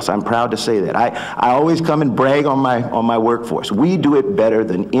anybody else. I'm proud to say that. I always come and brag on my workforce. We do it better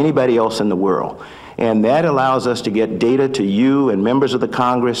than anybody else in the world. And that allows us to get data to you and members of the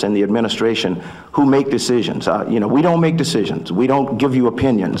Congress and the administration who make decisions. You know, we don't make decisions. We don't give you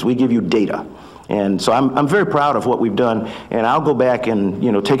opinions. We give you data. And so I'm very proud of what we've done. And I'll go back and,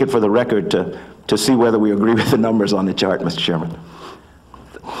 you know, take it for the record to see whether we agree with the numbers on the chart, Mr. Chairman.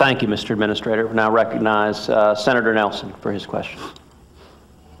 Thank you, Mr. Administrator. We now recognize Senator Nelson for his question.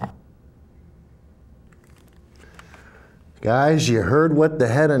 Guys, you heard what the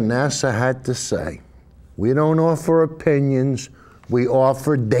head of NASA had to say. We don't offer opinions, we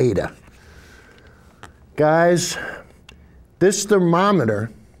offer data. Guys, this thermometer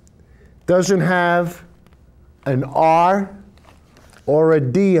doesn't have an R or a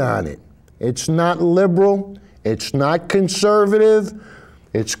D on it. It's not liberal, it's not conservative,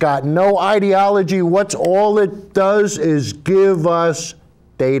 it's got no ideology. What's all it does is give us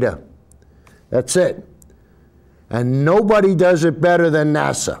data. That's it. And nobody does it better than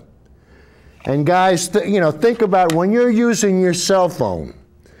NASA. And guys, think about when you're using your cell phone,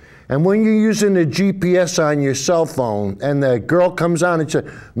 and when you're using the GPS on your cell phone, and the girl comes on and says,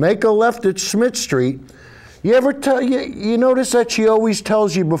 make a left at Smith Street, you notice that she always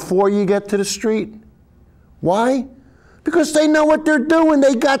tells you before you get to the street? Why? Because they know what they're doing.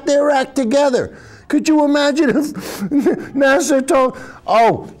 They got their act together. Could you imagine if NASA told,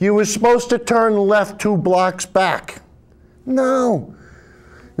 oh, you were supposed to turn left 2 blocks back? No.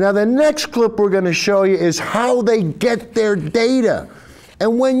 Now the next clip we're going to show you is how they get their data.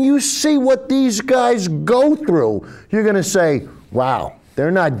 And when you see what these guys go through, you're going to say, wow, they're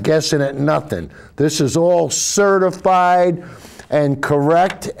not guessing at nothing. This is all certified and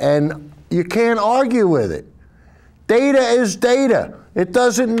correct, and you can't argue with it. Data is data. It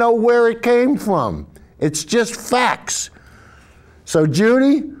doesn't know where it came from. It's just facts. So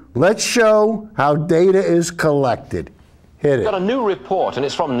Judy, let's show how data is collected. Hit it. We've got a new report, and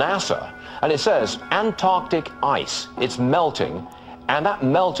it's from NASA, and it says Antarctic ice, it's melting, and that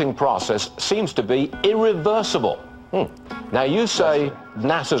melting process seems to be irreversible. Now you say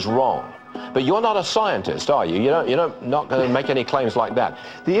NASA's wrong, but you're not a scientist, are you? You're not going to make any claims like that.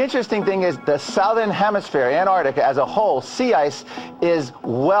 The interesting thing is the southern hemisphere, Antarctica as a whole, sea ice is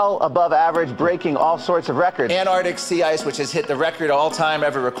well above average, breaking all sorts of records. Antarctic sea ice, which has hit the record all-time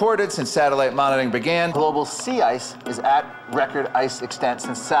ever recorded since satellite monitoring began. Global sea ice is at record ice extent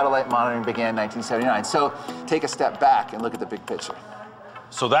since satellite monitoring began in 1979. So take a step back and look at the big picture.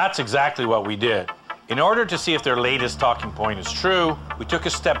 So that's exactly what we did. In order to see if their latest talking point is true, we took a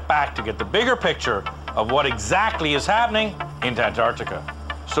step back to get the bigger picture of what exactly is happening in Antarctica.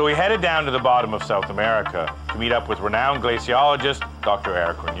 So we headed down to the bottom of South America to meet up with renowned glaciologist Dr.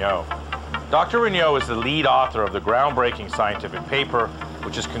 Eric Regnault. Dr. Regnault is the lead author of the groundbreaking scientific paper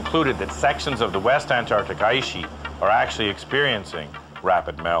which has concluded that sections of the West Antarctic ice sheet are actually experiencing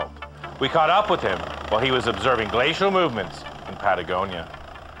rapid melt. We caught up with him while he was observing glacial movements in Patagonia.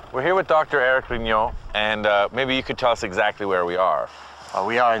 We're here with Dr. Eric Rignot, and maybe you could tell us exactly where we are.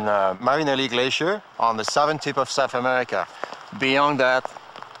 We are in Marinelli Glacier on the southern tip of South America. Beyond that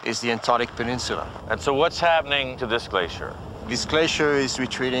is the Antarctic Peninsula. And so what's happening to this glacier? This glacier is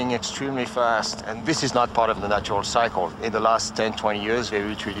retreating extremely fast, and this is not part of the natural cycle. In the last 10, 20 years, they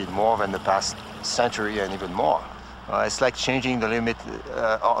retreated more than the past century and even more. It's like changing the limit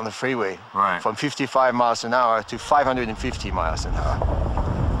on the freeway from 55 miles an hour to 550 miles an hour.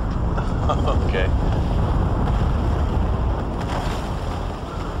 Okay.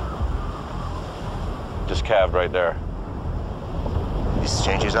 Just calved right there. These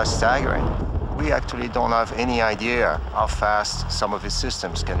changes are staggering. We actually don't have any idea how fast some of these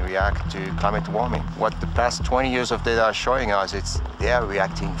systems can react to climate warming. What the past 20 years of data are showing us, they are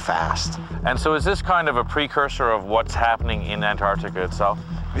reacting fast. And so is this kind of a precursor of what's happening in Antarctica itself?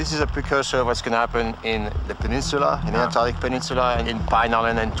 This is a precursor of what's going to happen in the peninsula, in the Antarctic Peninsula, and in Pine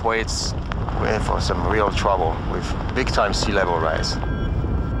Island and Thwaites. We're in for some real trouble with big-time sea level rise.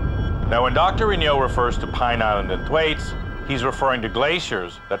 Now, when Dr. Rignot refers to Pine Island and Thwaites, he's referring to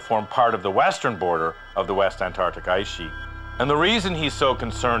glaciers that form part of the western border of the West Antarctic ice sheet. And the reason he's so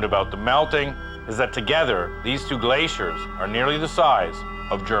concerned about the melting is that together, these two glaciers are nearly the size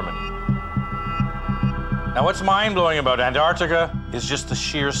of Germany. Now, what's mind-blowing about Antarctica is just the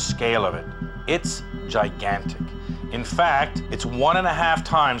sheer scale of it. It's gigantic. In fact, it's 1.5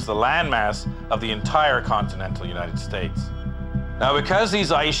 times the landmass of the entire continental United States. Now, because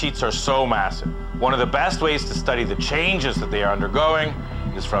these ice sheets are so massive, one of the best ways to study the changes that they are undergoing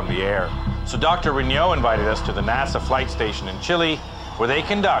is from the air. So Dr. Rignot invited us to the NASA flight station in Chile, where they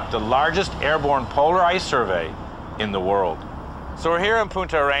conduct the largest airborne polar ice survey in the world. So we're here in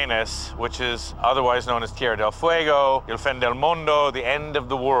Punta Arenas, which is otherwise known as Tierra del Fuego, El Fin del Mundo, the end of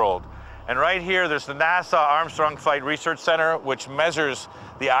the world. And right here, there's the NASA Armstrong Flight Research Center, which measures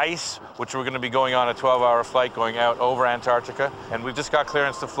the ice, which we're going to be going on a 12-hour flight going out over Antarctica. And we've just got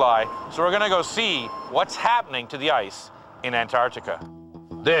clearance to fly. So we're going to go see what's happening to the ice in Antarctica.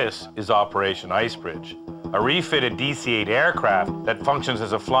 This is Operation Icebridge, a refitted DC-8 aircraft that functions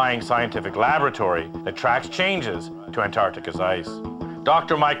as a flying scientific laboratory that tracks changes to Antarctica's ice.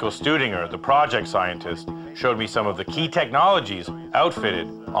 Dr. Michael Studinger, the project scientist, showed me some of the key technologies outfitted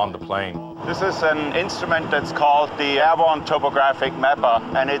on the plane. This is an instrument that's called the Airborne Topographic Mapper,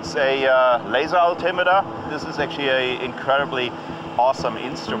 and it's a laser altimeter. This is actually an incredibly awesome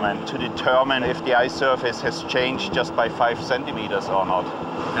instrument to determine if the ice surface has changed just by 5 centimeters or not.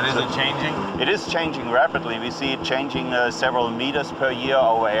 And is it changing? It is changing rapidly. We see it changing several meters per year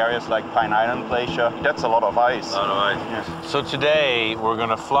over areas like Pine Island Glacier. That's a lot of ice. A lot of ice. Yes. So today we're going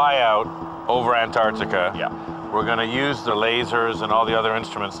to fly out over Antarctica. Yeah. We're going to use the lasers and all the other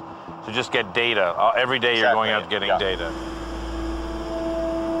instruments to just get data. Every day you're going out getting data.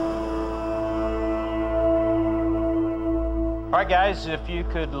 All right, guys, if you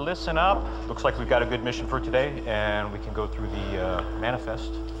could listen up. Looks like we've got a good mission for today, and we can go through the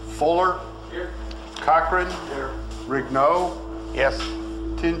manifest. Fuller. Here. Cochran. Here. Rignot. Yes.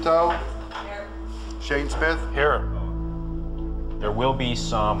 Tinto. Here. Shane Smith. Here. There will be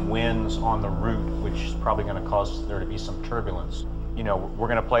some winds on the route, which is probably going to cause there to be some turbulence. You know, we're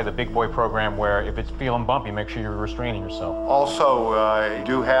going to play the big boy program where if it's feeling bumpy, make sure you're restraining yourself. Also, I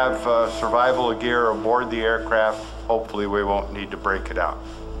do have survival gear aboard the aircraft. Hopefully we won't need to break it out.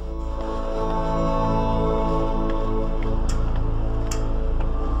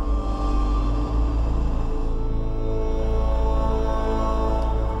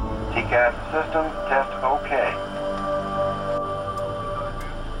 TCAS system test okay.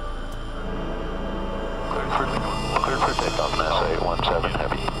 Cleared for takeoff, NASA 817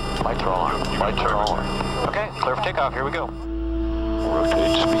 Heavy. Lights are on. Lights are on. Okay, clear for takeoff. Here we go.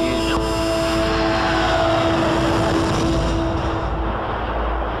 Rotate speed.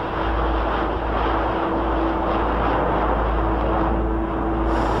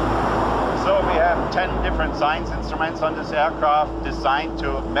 So we have 10 different science instruments on this aircraft designed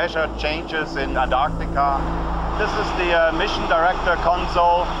to measure changes in Antarctica. This is the mission director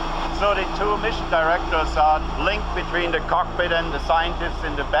console. So the two mission directors are linked between the cockpit and the scientists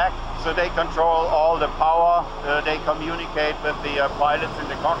in the back. So they control all the power. They communicate with the pilots in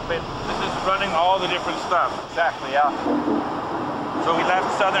the cockpit. This is running all the different stuff. Exactly, yeah. So we left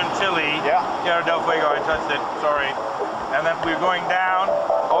southern Chile. Yeah. Tierra del Fuego, I touched it, sorry. And then we're going down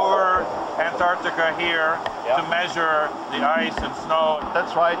over Antarctica here to measure the ice and snow.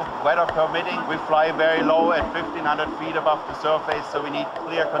 That's right. Weather permitting, we fly very low at 1,500 feet above the surface, so we need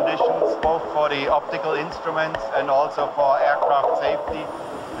clear conditions both for the optical instruments and also for aircraft safety.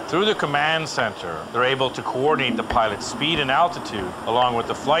 Through the command center, they're able to coordinate the pilot's speed and altitude along with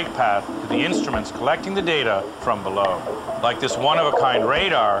the flight path to the instruments collecting the data from below. Like this one-of-a-kind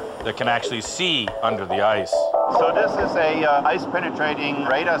radar that can actually see under the ice. So this is a ice-penetrating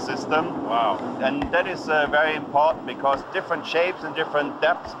radar system. Wow. And that is very important because different shapes and different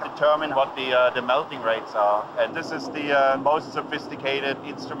depths determine what the melting rates are. And this is the most sophisticated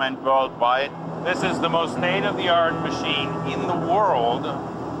instrument worldwide. This is the most state-of-the-art machine in the world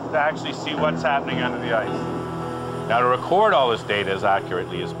to actually see what's happening under the ice. Now, to record all this data as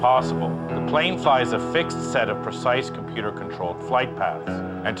accurately as possible, the plane flies a fixed set of precise computer-controlled flight paths.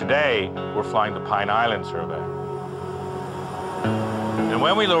 And today, we're flying the Pine Island survey. And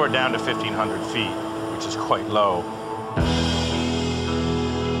when we lower down to 1,500 feet, which is quite low,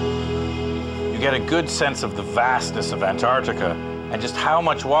 you get a good sense of the vastness of Antarctica and just how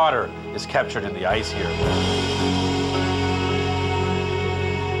much water is captured in the ice here.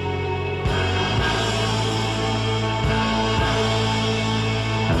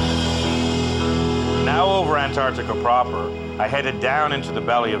 Now over Antarctica proper, I headed down into the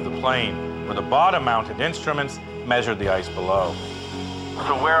belly of the plane, where the bottom-mounted instruments measured the ice below.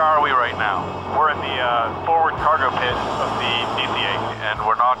 So where are we right now? We're in the forward cargo pit of the DCA, and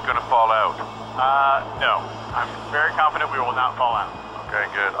we're not going to fall out. No, I'm very confident we will not fall out. Okay,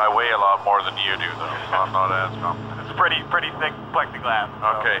 good. I weigh a lot more than you do, though, so I'm not as confident. It's pretty thick plexiglass.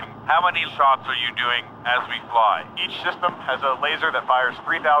 Okay. So. How many shots are you doing as we fly? Each system has a laser that fires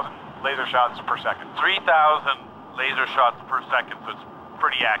 3,000 laser shots per second. 3,000 laser shots per second, so it's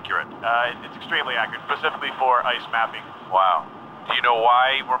pretty accurate. It's extremely accurate, specifically for ice mapping. Wow. Do you know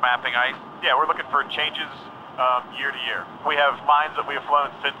why we're mapping ice? Yeah, we're looking for changes year to year. We have lines that we have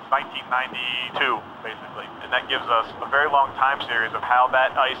flown since 1992, basically, and that gives us a very long time series of how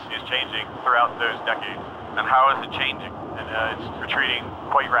that ice is changing throughout those decades. And how is it changing? And it's retreating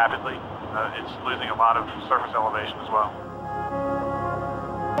quite rapidly. It's losing a lot of surface elevation as well.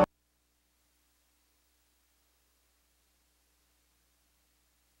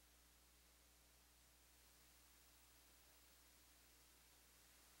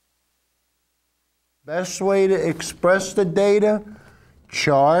 Best way to express the data?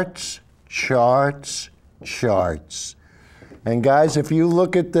 Charts, charts, charts. And guys, if you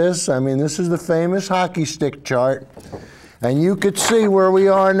look at this, I mean, this is the famous hockey stick chart, and you could see where we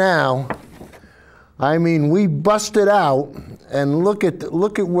are now. I mean, we busted out, and look at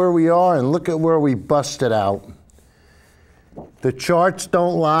where we are, and look at where we busted out. The charts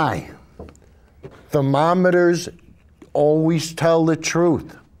don't lie. Thermometers always tell the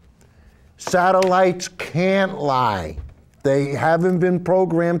truth. Satellites can't lie. They haven't been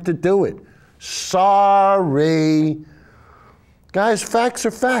programmed to do it. Sorry. Guys, facts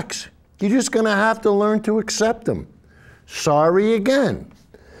are facts. You're just going to have to learn to accept them. Sorry again.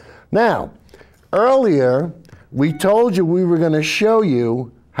 Now, earlier, we told you we were going to show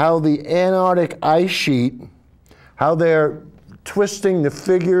you how the Antarctic ice sheet, how they're twisting the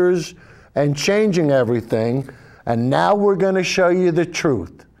figures and changing everything, and now we're going to show you the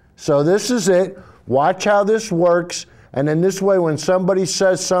truth. So this is it. Watch how this works, and in this way, when somebody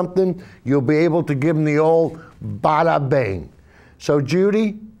says something, you'll be able to give them the old bada bing. So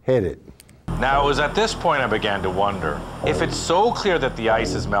Judy, hit it. Now, it was at this point I began to wonder, if it's so clear that the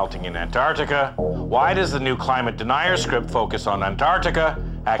ice is melting in Antarctica, why does the new climate denier script focus on Antarctica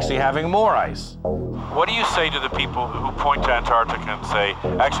actually having more ice? What do you say to the people who point to Antarctica and say,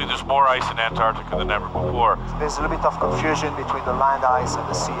 actually there's more ice in Antarctica than ever before? There's a little bit of confusion between the land ice and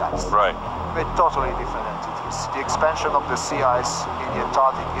the sea ice. Right. They're totally different entities. The expansion of the sea ice in the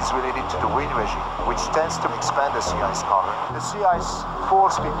Antarctic is related to the wind regime, which tends to expand the sea ice cover. The sea ice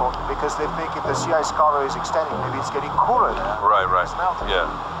fools people because they think if the sea ice cover is extending, maybe it's getting cooler there. Right. It's melting. Yeah.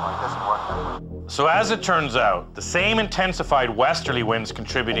 Well, it doesn't work that way. So as it turns out, the same intensified westerly winds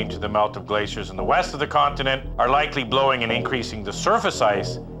contributing to the melt of glaciers in the west of the continent are likely blowing and increasing the surface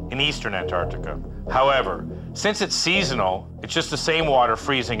ice in eastern Antarctica. However, since it's seasonal, it's just the same water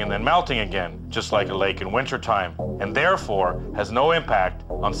freezing and then melting again, just like a lake in wintertime, and therefore has no impact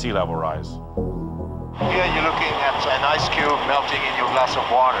on sea level rise. Here you're looking at an ice cube melting in your glass of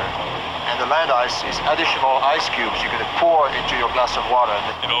water. And the land ice is additional ice cubes you're going to pour into your glass of water.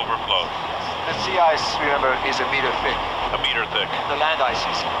 It overflows. The sea ice, remember, is a meter thick. A meter thick. The land ice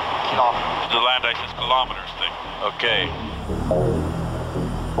is kilometers. The land ice is kilometers thick. Okay.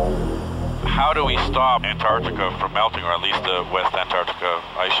 How do we stop Antarctica from melting, or at least the West Antarctica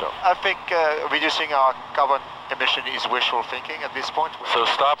ice shelf? I think reducing our carbon emission is wishful thinking at this point. So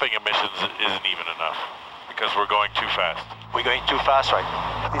stopping emissions isn't even enough because we're going too fast. We're going too fast right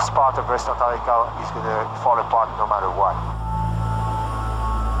now. This part of West Antarctica is going to fall apart no matter what.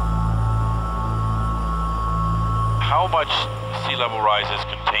 How much sea level rise is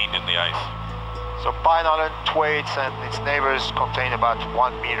contained in the ice? So Pine Island, Thwaites, and its neighbors contain about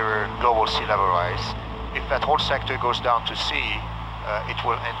 1 meter global sea level rise. If that whole sector goes down to sea, it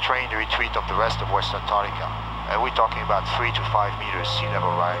will entrain the retreat of the rest of West Antarctica. We're talking about 3 to 5 meters sea level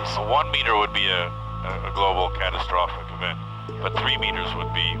rise. So 1 meter would be a global catastrophic event, but 3 meters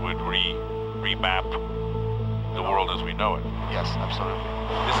would remap the world as we know it. Yes, absolutely.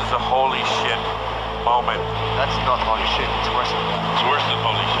 This is a holy shit moment. That's not holy shit, it's worse than that. It's worse than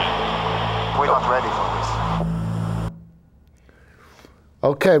holy shit. We're not ready for this.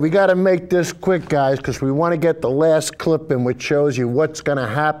 Okay, we got to make this quick, guys, because we want to get the last clip in, which shows you what's going to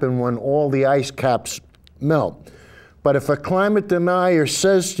happen when all the ice caps melt. But if a climate denier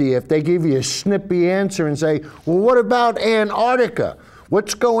says to you, if they give you a snippy answer and say, well, what about Antarctica?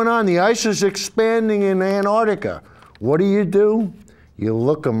 What's going on? The ice is expanding in Antarctica. What do? You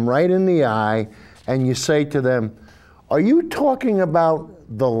look them right in the eye and you say to them, are you talking about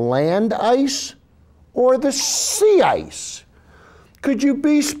the land ice or the sea ice? Could you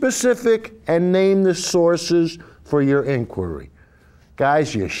be specific and name the sources for your inquiry?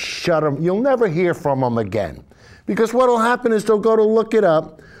 Guys, you shut them. You'll never hear from them again. Because what will happen is they'll go to look it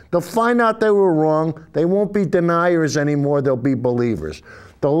up. They'll find out they were wrong. They won't be deniers anymore. They'll be believers.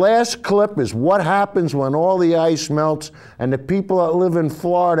 The last clip is what happens when all the ice melts, and the people that live in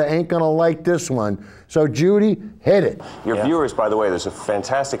Florida ain't gonna like this one. So Judy, hit it. Your viewers, by the way, there's a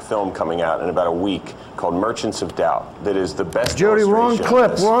fantastic film coming out in about a week called Merchants of Doubt that is the best Judy, wrong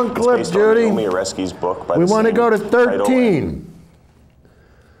clip, wrong clip, Judy. Naomi Oreskes' book by We the want to same go to title. 13.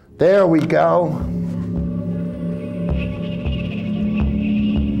 There we go.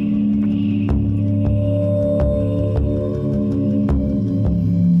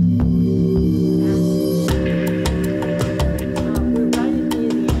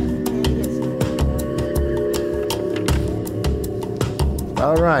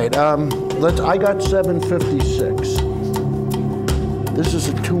 All right, I got 7:56. This is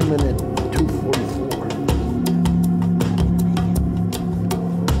a 2-minute,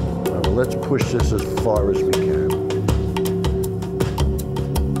 2:44. All right, well, let's push this as far as we can.